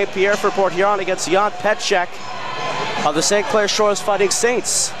 Joe St. Pierre for Port Huron against Jan Petchek of the St. Clair Shores Fighting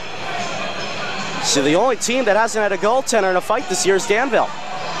Saints. So the only team that hasn't had a goaltender in a fight this year is Danville.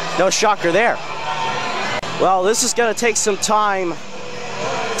 No shocker there. Well, this is going to take some time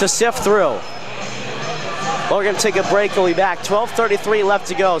to sift through. Well, we're going to take a break. We'll be back. 12:33 left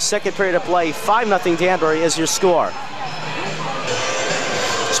to go. Second period of play. 5-0 Danbury is your score.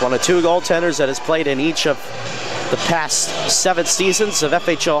 It's one of 2 goaltenders that has played in each of the past 7 seasons of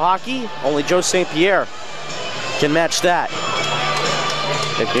FHL hockey. Only Joe St. Pierre can match that.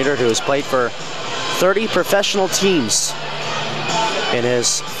 Nick Nieder, who has played for 30 professional teams in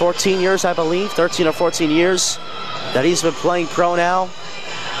his 14 years, I believe, 13 or 14 years that he's been playing pro now.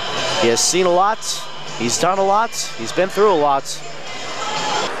 He has seen a lot, he's done a lot, he's been through a lot.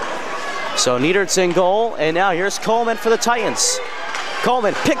 So Nieder's in goal, and now here's Coleman for the Titans.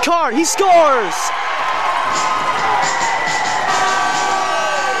 Coleman, Picard, he scores!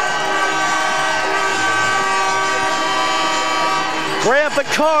 Graham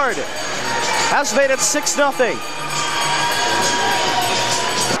Picard has made it 6-0.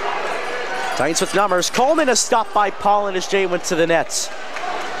 Titans with numbers. Coleman is stopped by Paulin as Jay went to the nets.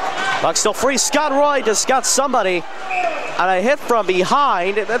 Puck still free. Scott Roy just got somebody. And a hit from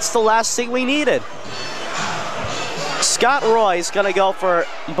behind. That's the last thing we needed. Scott Roy's going to go for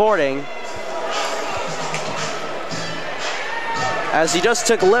boarding, as he just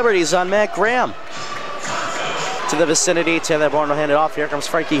took liberties on Matt Graham. To the vicinity. Taylor Bourne will hand it off. Here comes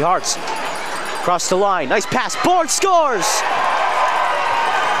Frankie Hartz. Across the line. Nice pass. Bourne scores!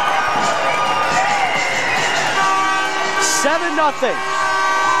 7-0.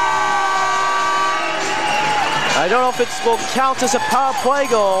 I don't know if it will count as a power play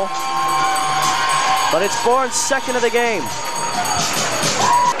goal, but it's Bourne's second of the game.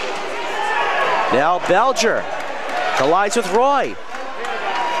 Now Belger collides with Roy.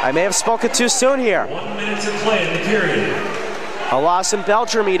 I may have spoken too soon here. 1 minute to play in the period. Halas and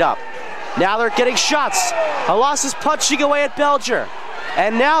Belger meet up. Now they're getting shots. Halas is punching away at Belger.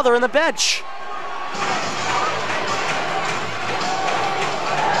 And now they're in the bench.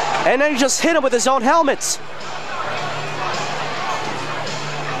 And then he just hit him with his own helmet.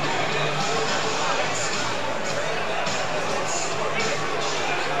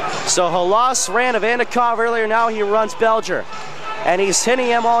 So Halas ran Ivandikov earlier, now he runs Belger. And he's hitting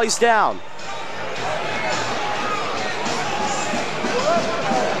him while he's down.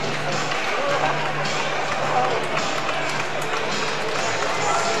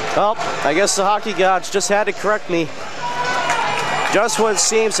 Well, I guess the hockey gods just had to correct me. Just when it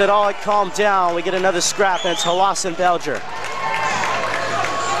seems that all had calmed down, we get another scrap, and it's Halas and Belger.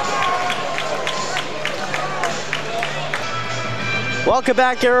 Welcome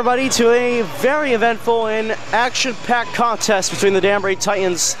back, everybody, to a very eventful and action-packed contest between the Danbury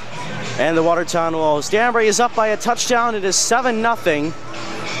Titans and the Watertown Wolves. Danbury is up by a touchdown. It is 7-0.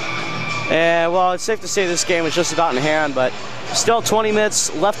 And, well, it's safe to say this game is just about in hand, but still 20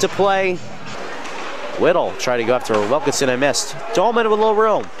 minutes left to play. Whittle tried to go after Wilkinson and missed. Dolman with a little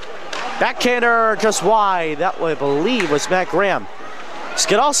room. Backhander just wide. That, I believe, was Matt Graham.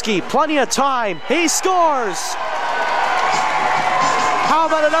 Skidolski, plenty of time. He scores! How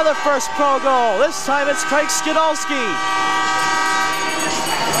about another first pro goal? This time it's Craig Skidolski.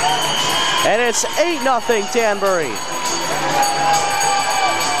 And it's 8-0 Danbury.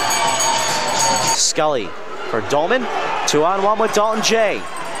 Scully for Dolman. 2-on-1 with Dalton Jay.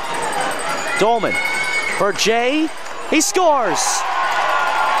 Dolman for Jay. He scores.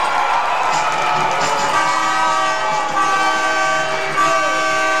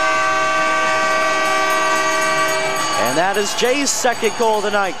 And that is Jay's second goal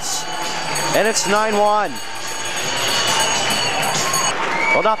tonight. And it's 9-1.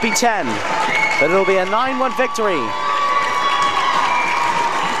 Will not be 10, but it'll be a 9-1 victory.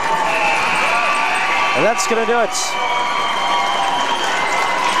 And that's going to do it.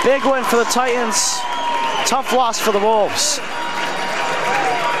 Big win for the Titans. Tough loss for the Wolves.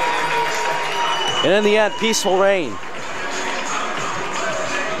 And in the end, peaceful reign.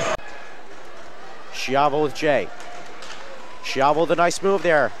 Schiavo with Jay. Schiavo with a nice move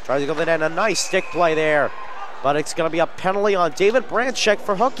there. Tries to go to the net. A nice stick play there. But it's going to be a penalty on David Branchek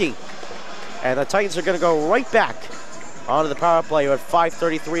for hooking. And the Titans are going to go right back onto the power play with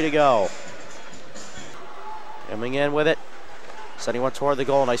 5:33 to go. Coming in with it. Sending one toward the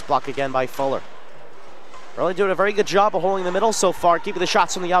goal. Nice block again by Fuller. Really doing a very good job of holding the middle so far, keeping the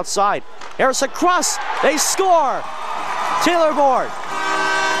shots on the outside. Harrison cross. They score. Taylor Bourne.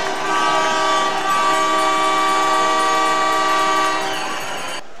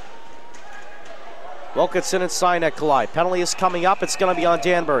 Wilkinson and Sinek collide. Penalty is coming up. It's going to be on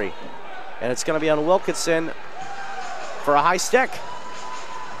Danbury. And it's going to be on Wilkinson for a high stick.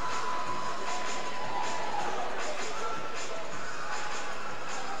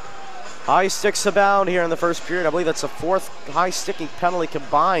 High sticks abound here in the first period. I believe that's the fourth high sticking penalty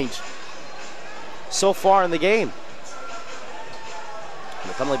combined so far in the game. And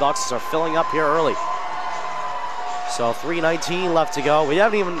the penalty boxes are filling up here early. So 3:19 left to go. We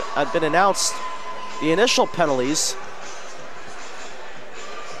haven't even been announced the initial penalties.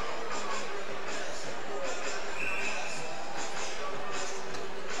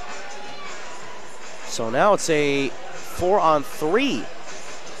 So now it's a 4-on-3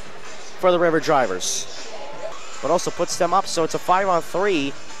 for the River Drivers, but also puts them up, so it's a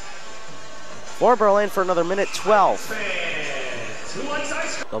 5-on-3 for Berlin for another minute 12.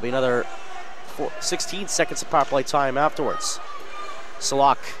 There'll be another 16 seconds of power play time afterwards.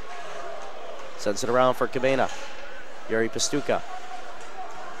 Salak sends it around for Cabana. Yuri Pastuka.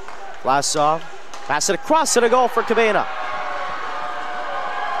 Vlasov, pass it across and a goal for Cabana.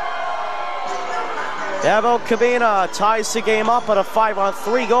 Evo Cabana ties the game up at a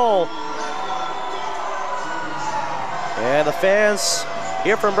 5-on-3 goal And the fans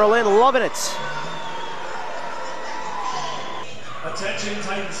here from Berlin loving it. Attention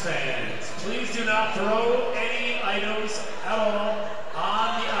Titans fans, please do not throw any items at all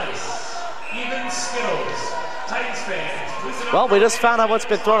on the ice, even Skittles. Titans fans, please do not. Well, we just found out what's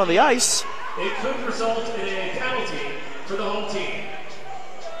been thrown on the ice. It could result in a penalty for the home team.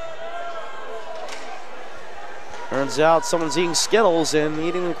 Turns out someone's eating Skittles and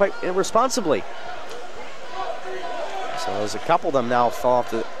eating them quite irresponsibly. So there's a couple of them now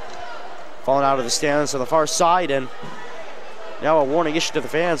falling out of the stands on the far side, and now a warning issued to the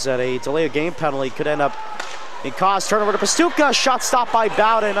fans that a delay of game penalty could end up being caused. Turnover to Pastuka, shot stopped by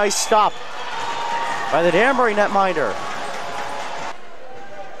Bowden, nice stop by the Danbury netminder.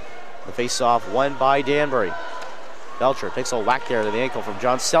 The face-off won by Danbury. Belcher takes a whack there to the ankle from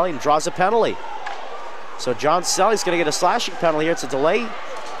John Selly and draws a penalty. So John Selly's going to get a slashing penalty here. It's a delay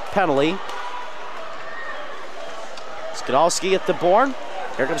penalty. Skidalski at the board.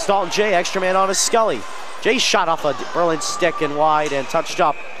 Here comes Dalton Jay, extra man on his Scully. Jay shot off a Berlin stick and wide and touched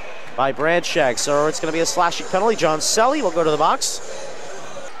up by Branchak. So it's going to be a slashing penalty. John Selly will go to the box.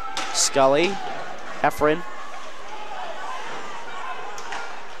 Scully, Heffron.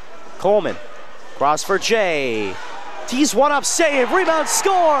 Coleman, cross for Jay. Tees one up, save, rebound,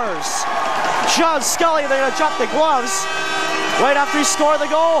 scores! John Scully, they're going to drop the gloves right after he scored the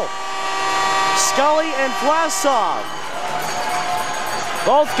goal. Scully and Vlasov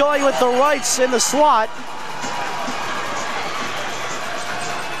both going with the rights in the slot.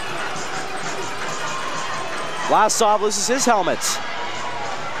 Vlasov loses his helmet.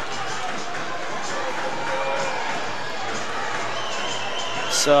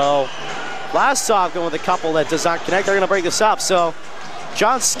 So Vlasov going with a couple that does not connect. They're going to break this up. So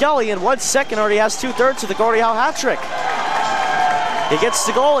John Scully in 1 second already has 2/3 of the Gordie Howe hat trick. He gets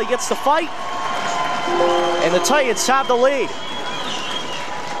the goal, he gets the fight, and the Titans have the lead.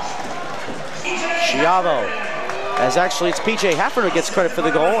 Schiavo, as actually it's PJ Heffron who gets credit for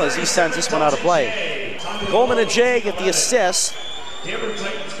the goal as he sends this one out of play. Coleman and Jay get the assist.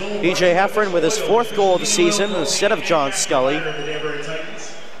 PJ Heffron with his 4th goal of the season instead of John Scully.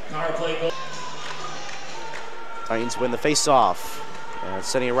 Titans win the face-off. And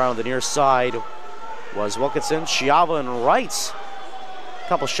sending around the near side was Wilkinson, Schiavo, and Wright. A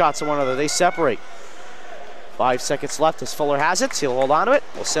couple shots on one another, they separate. 5 seconds left as Fuller has it. He'll hold on to it.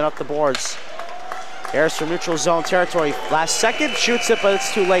 We'll send up the boards. Harris from neutral zone territory. Last second, shoots it, but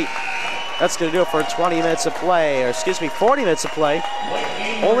it's too late. That's going to do it for 20 minutes of play, or excuse me, 40 minutes of play.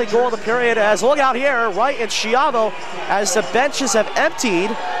 Only goal of the period as, look out here, Wright and Schiavo as the benches have emptied.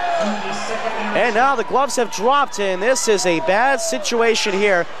 And now the gloves have dropped, and this is a bad situation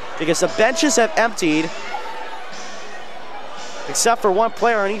here because the benches have emptied except for one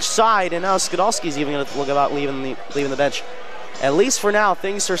player on each side, and now Skidalski's even going to look about leaving the bench. At least for now,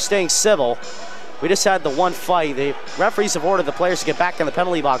 things are staying civil. We just had the one fight. The referees have ordered the players to get back in the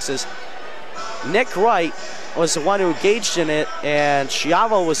penalty boxes. Nick Wright was the one who engaged in it, and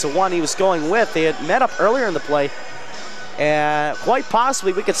Schiavo was the one he was going with. They had met up earlier in the play, and quite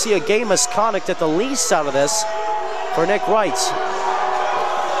possibly we could see a game misconduct at the least out of this for Nick Wright.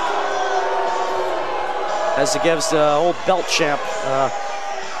 As he gives the old belt champ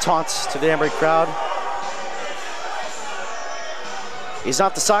taunts to the Danbury crowd. He's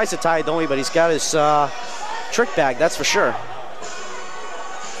not the size of Ty Domi, but he's got his trick bag, that's for sure.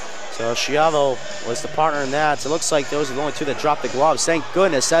 So Schiavo was the partner in that. So it looks like those are the only two that dropped the gloves. Thank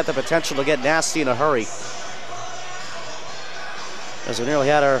goodness, that had the potential to get nasty in a hurry. As we nearly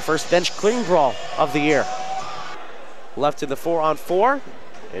had our first bench clearing brawl of the year. Left in the 4-on-4,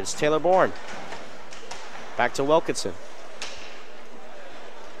 it's Taylor Bourne. Back to Wilkinson.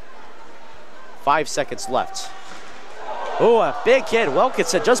 5 seconds left. Oh, a big hit.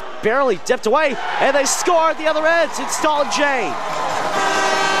 Wilkinson just barely dipped away, and they score at the other end. It's Dalton Jay.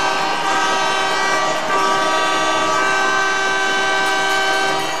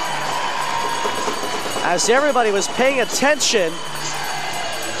 As everybody was paying attention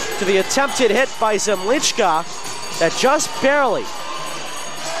to the attempted hit by Zemlichka that just barely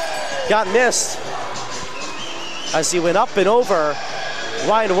got missed as he went up and over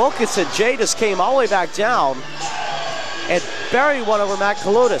Ryan Wilkinson. Jay just came all the way back down and buried one over Matt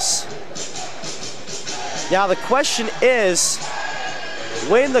Kaludis. Now the question is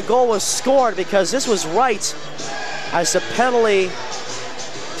when the goal was scored, because this was right as the penalty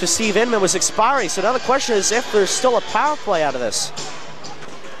to Steve Inman was expiring. So now the question is if there's still a power play out of this.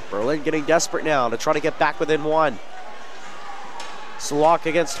 Berlin getting desperate now to try to get back within one. Salak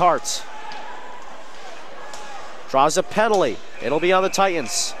against Hartz. Draws a penalty. It'll be on the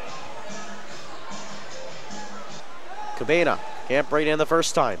Titans. Cabana can't bring it in the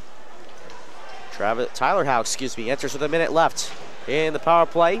first time. Tyler Howe, enters with a minute left in the power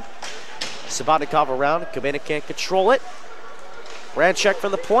play. Sabatnikov around. Cabana can't control it. Brand check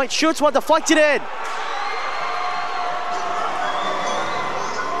from the point. Shoots one, deflected in.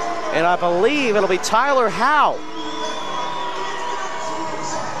 And I believe it'll be Tyler Howe.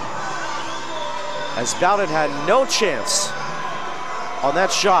 As Bowden had no chance on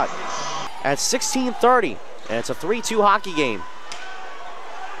that shot. At 16:30, and it's a 3-2 hockey game.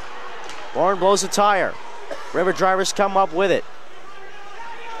 Warren blows a tire. River Drivers come up with it.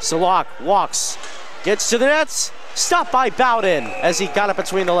 Salak walks, gets to the nets, stopped by Bowden as he got it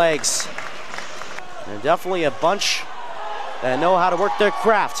between the legs. And definitely a bunch that know how to work their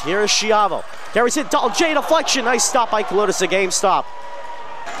craft. Here is Schiavo. Carries it, Dalton J, deflection. Nice stop by Kalutis, a game stop.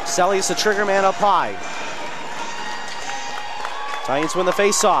 Selly's the trigger man up high. Titans win the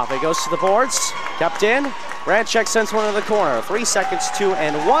face-off. It goes to the boards. Kept in. Ranchek sends one to the corner. 3 seconds, 2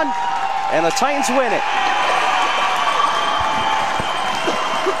 and 1. And the Titans win it.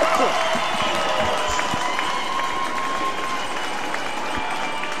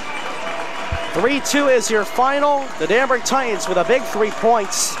 (3-2) is your final. The Danbury Titans with a big 3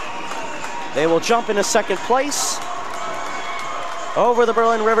 points. They will jump into second place over the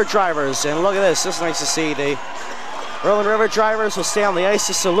Berlin River Drivers. And look at this. This is nice to see. The Berlin River Drivers will stay on the ice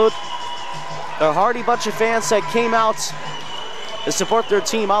to salute the hardy bunch of fans that came out to support their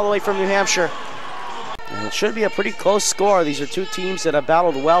team all the way from New Hampshire. And it should be a pretty close score. These are two teams that have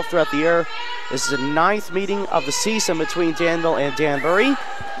battled well throughout the year. This is the 9th meeting of the season between Danville and Danbury.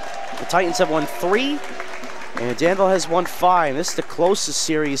 The Titans have won 3, and Danville has won 5. This is the closest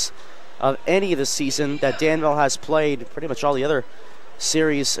series of any of the season that Danville has played. Pretty much all the other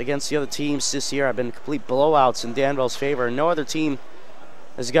series against the other teams this year have been complete blowouts in Danville's favor. No other team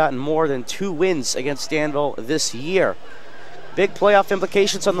has gotten more than 2 wins against Danville this year. Big playoff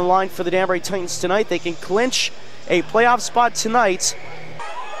implications on the line for the Danbury Titans tonight. They can clinch a playoff spot tonight.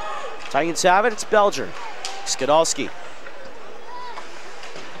 Titans have it. It's Belger. Skidalski.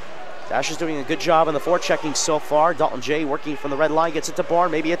 Dash is doing a good job in the forechecking so far. Dalton J working from the red line. Gets it to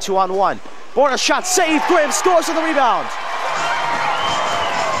Bourne. Maybe a 2-on-1. Bourne, a shot saved. Grimm scores on the rebound.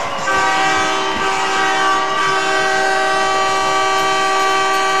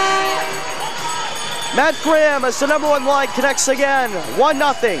 Matt Graham as the #1 line connects again.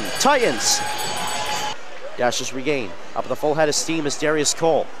 1-0, Titans. Dashers regain. Up with a full head of steam is Darius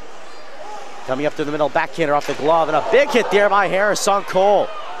Cole. Coming up through the middle, backhander off the glove, and a big hit there by Harris on Cole.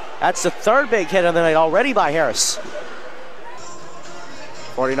 That's the 3rd big hit of the night already by Harris.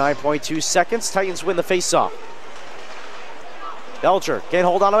 49.2 seconds, Titans win the faceoff. Belger can't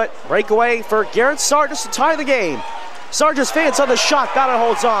hold on to it. Breakaway for Garrett Sargis to tie the game. Sargis fans on the shot, got it,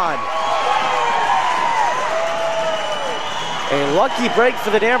 holds on. A lucky break for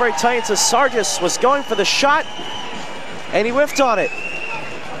the Danbury Titans as Sargis was going for the shot, and he whiffed on it.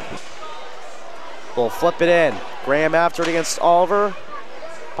 We'll flip it in. Graham after it against Oliver.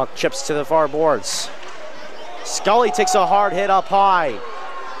 Puck chips to the far boards. Scully takes a hard hit up high.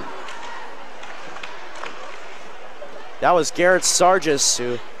 That was Garrett Sargis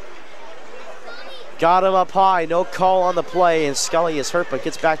who got him up high. No call on the play, and Scully is hurt but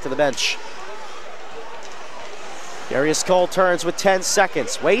gets back to the bench. Darius Cole turns with 10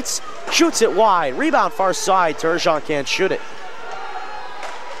 seconds. Waits, shoots it wide. Rebound far side. Turgeon can't shoot it.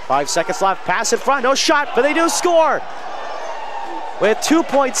 5 seconds left. Pass in front. No shot, but they do score. With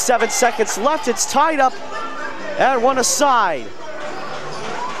 2.7 seconds left, it's tied up at 1 aside.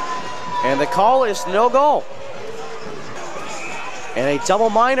 And the call is no goal. And a double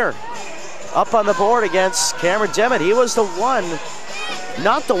minor up on the board against Cameron Dimmitt. He was the one,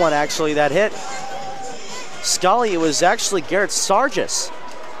 not the one actually, that hit Scully. It was actually Garrett Sargis.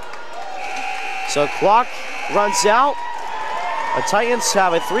 So clock runs out. The Titans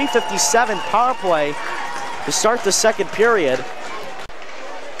have a 3:57 power play to start the second period.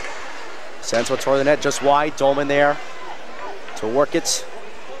 Sends one toward the net just wide. Dolman there to work it.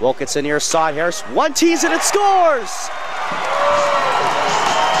 Wilkinson near side. Harris one tees and it scores!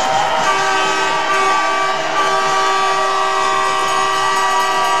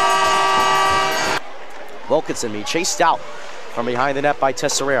 Wilkinson being chased out from behind the net by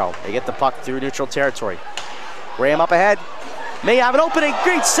Tesserero. They get the puck through neutral territory. Graham up ahead. May have an opening.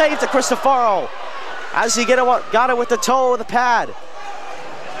 Great save to Cristofaro as he got it with the toe of the pad.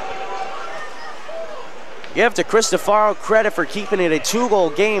 Give to Cristofaro credit for keeping it a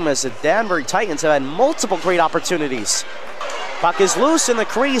 2-goal game as the Danbury Titans have had multiple great opportunities. Puck is loose in the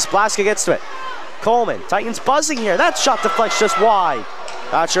crease. Blaska gets to it. Coleman, Titans buzzing here. That shot deflects just wide.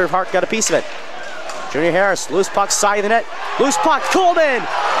 Not sure if Hart got a piece of it. Junior Harris, loose puck, side of the net. Loose puck, Coleman!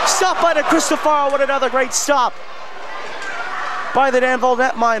 Stopped by the Cristofaro. What another great stop by the Danville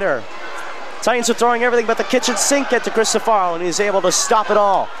netminder. Titans are throwing everything but the kitchen sink at the Cristofaro, and he's able to stop it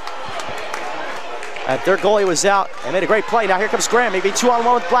all. Their goalie was out and made a great play. Now here comes Graham, maybe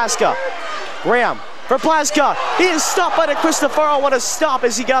 2-on-1 with Blaska. Graham for Blaska. He is stopped by the Cristofaro. What a stop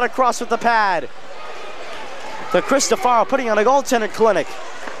as he got across with the pad. The Cristofaro putting on a goaltender clinic.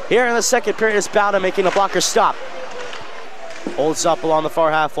 Here in the second period is Bowden making the blocker stop. Holds up along the far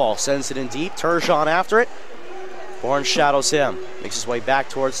half wall, sends it in deep. Turgeon after it. Bourne shadows him. Makes his way back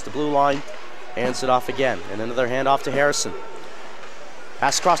towards the blue line. Hands it off again. And another handoff to Harrison.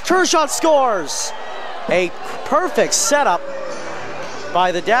 Pass across. Turgeon scores! A perfect setup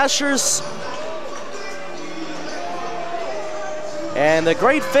by the Dashers. And the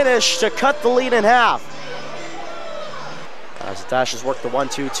great finish to cut the lead in half. As the Dashers work the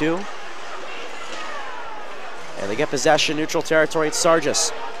 1-2-2. And they get possession, neutral territory at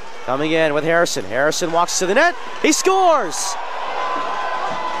Sargis. Coming in with Harrison. Harrison walks to the net. He scores!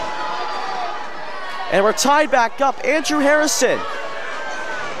 And we're tied back up. Andrew Harrison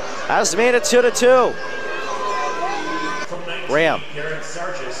has made it 2-2. Graham.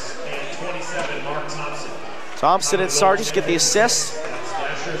 Thompson and Sargis get the assist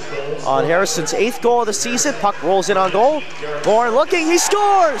on Harrison's 8th goal of the season. Puck rolls in on goal. Bourne looking, he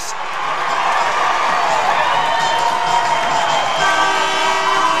scores!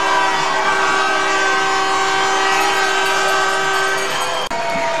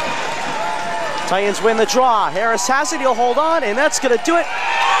 Titans win the draw. Harris has it, he'll hold on, and that's gonna do it.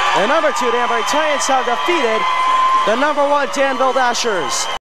 The number 2 Danbury Titans have defeated the number 1 Danville Dashers.